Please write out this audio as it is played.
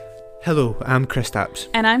Hello, I'm Chris Taps.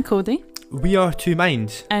 And I'm Cody. We are two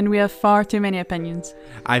minds. And we have far too many opinions.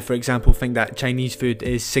 I, for example, think that Chinese food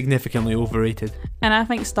is significantly overrated. And I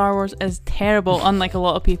think Star Wars is terrible, unlike a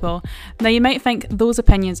lot of people. Now, you might think those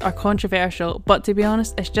opinions are controversial, but to be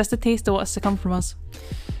honest, it's just a taste of what's to come from us.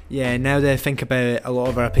 Yeah, now that I think about it, a lot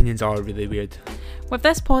of our opinions are really weird. With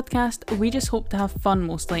this podcast, we just hope to have fun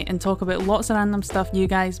mostly and talk about lots of random stuff you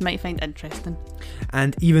guys might find interesting.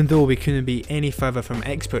 And even though we couldn't be any further from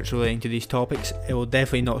experts relating to these topics, it will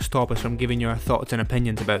definitely not stop us from giving you our thoughts and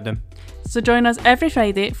opinions about them. So join us every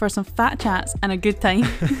Friday for some fat chats and a good time.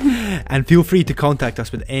 And feel free to contact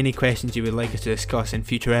us with any questions you would like us to discuss in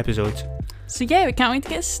future episodes. So yeah, we can't wait to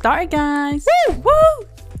get started, guys. Woo! Woo!